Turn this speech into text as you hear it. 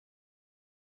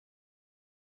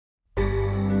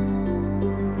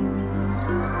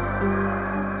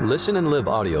Listen and Live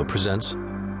Audio presents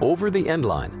Over the End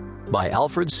Line by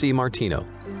Alfred C. Martino.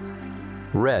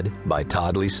 Read by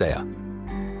Todd Lisea.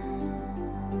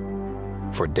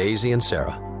 For Daisy and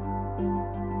Sarah.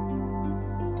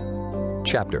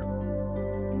 Chapter.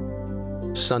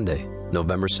 Sunday,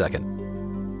 November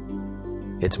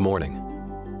 2nd. It's morning.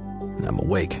 I'm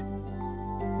awake.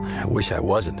 I wish I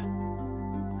wasn't.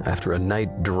 After a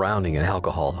night drowning in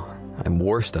alcohol, I'm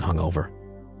worse than hungover.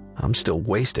 I'm still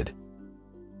wasted.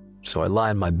 So I lie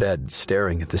in my bed,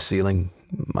 staring at the ceiling,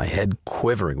 my head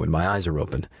quivering when my eyes are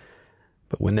open.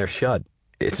 But when they're shut,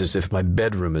 it's as if my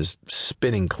bedroom is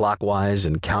spinning clockwise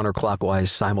and counterclockwise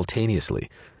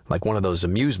simultaneously, like one of those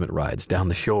amusement rides down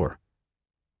the shore.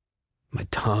 My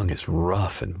tongue is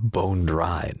rough and bone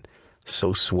dry, and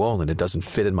so swollen it doesn't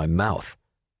fit in my mouth.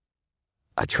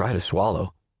 I try to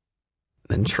swallow,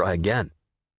 then try again.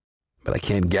 But I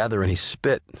can't gather any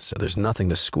spit, so there's nothing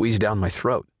to squeeze down my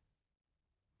throat.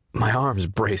 My arms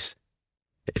brace.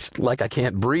 It's like I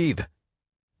can't breathe.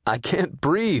 I can't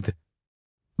breathe.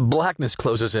 Blackness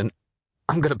closes in.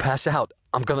 I'm gonna pass out.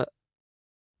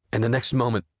 And the next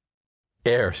moment,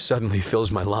 air suddenly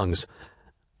fills my lungs.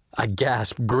 I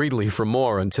gasp greedily for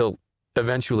more until,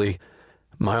 eventually,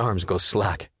 my arms go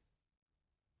slack.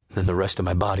 Then the rest of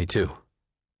my body, too.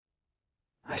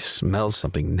 I smell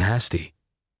something nasty.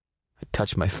 I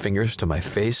touch my fingers to my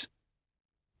face.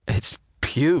 It's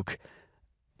puke.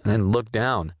 And then look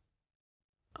down.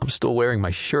 I'm still wearing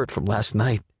my shirt from last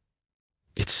night.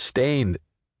 It's stained.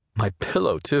 My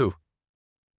pillow, too.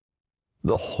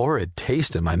 The horrid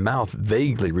taste in my mouth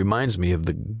vaguely reminds me of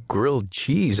the grilled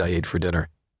cheese I ate for dinner,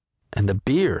 and the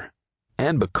beer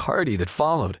and Bacardi that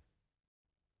followed.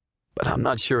 But I'm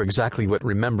not sure exactly what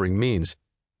remembering means,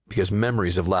 because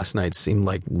memories of last night seem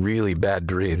like really bad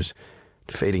dreams,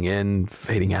 fading in,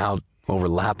 fading out,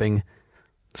 overlapping,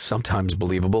 sometimes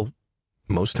believable,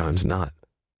 most times not.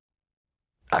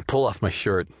 I pull off my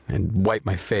shirt and wipe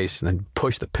my face and then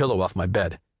push the pillow off my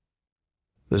bed.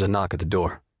 There's a knock at the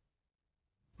door.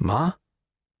 Ma?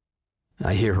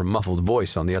 I hear her muffled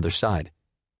voice on the other side.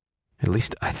 At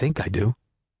least I think I do.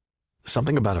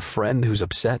 Something about a friend who's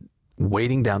upset,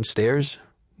 waiting downstairs,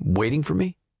 waiting for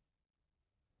me.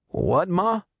 What,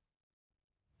 Ma?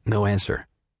 No answer.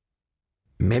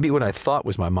 Maybe what I thought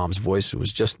was my mom's voice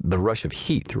was just the rush of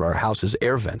heat through our house's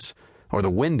air vents, or the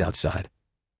wind outside.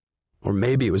 Or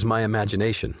maybe it was my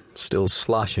imagination, still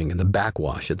sloshing in the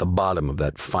backwash at the bottom of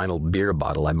that final beer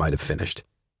bottle I might have finished,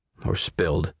 or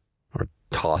spilled, or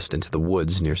tossed into the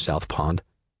woods near South Pond.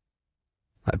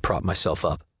 I prop myself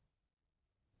up.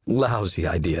 Lousy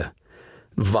idea.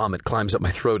 Vomit climbs up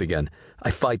my throat again.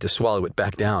 I fight to swallow it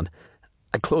back down.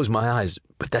 I close my eyes,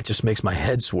 but that just makes my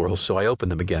head swirl, so I open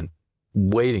them again,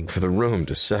 waiting for the room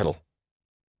to settle.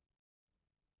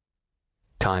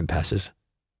 Time passes.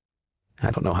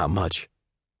 I don't know how much.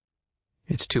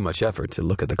 It's too much effort to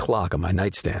look at the clock on my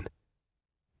nightstand.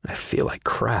 I feel like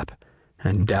crap,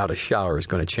 and doubt a shower is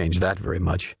going to change that very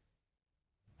much.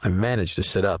 I manage to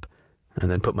sit up,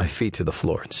 and then put my feet to the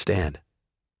floor and stand.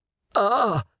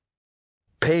 Ah!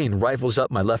 Pain rifles up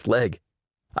my left leg.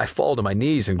 I fall to my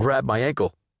knees and grab my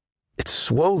ankle. It's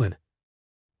swollen.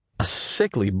 A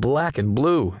sickly black and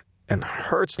blue, and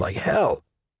hurts like hell.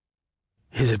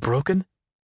 Is it broken?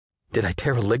 Did I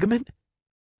tear a ligament?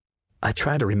 I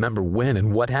try to remember when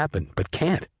and what happened, but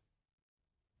can't.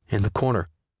 In the corner,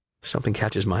 something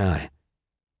catches my eye.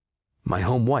 My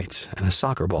home whites and a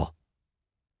soccer ball.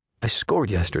 I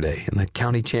scored yesterday in the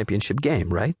county championship game,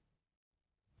 right?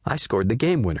 I scored the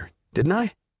game winner, didn't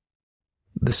I?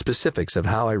 The specifics of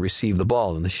how I received the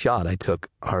ball and the shot I took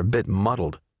are a bit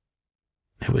muddled.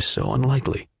 It was so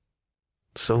unlikely,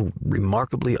 so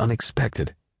remarkably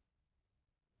unexpected.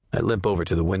 I limp over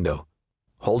to the window,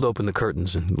 hold open the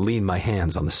curtains, and lean my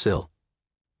hands on the sill.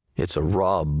 It's a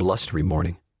raw, blustery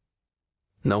morning.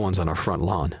 No one's on our front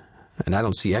lawn, and I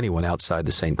don't see anyone outside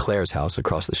the St. Clair's house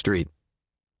across the street.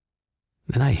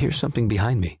 Then I hear something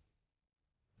behind me.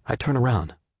 I turn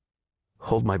around,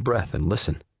 hold my breath, and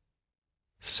listen.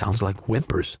 Sounds like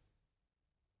whimpers.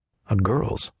 A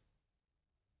girl's.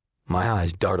 My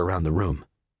eyes dart around the room,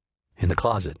 in the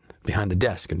closet, behind the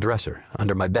desk and dresser,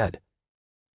 under my bed.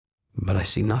 But I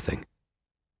see nothing.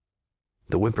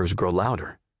 The whimpers grow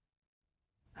louder.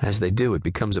 As they do, it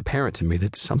becomes apparent to me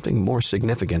that something more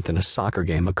significant than a soccer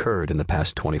game occurred in the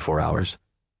past 24 hours.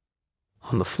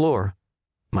 On the floor,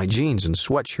 my jeans and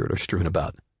sweatshirt are strewn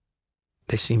about.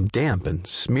 They seem damp and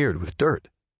smeared with dirt.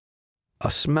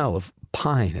 A smell of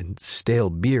pine and stale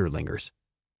beer lingers.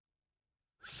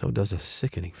 So does a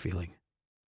sickening feeling.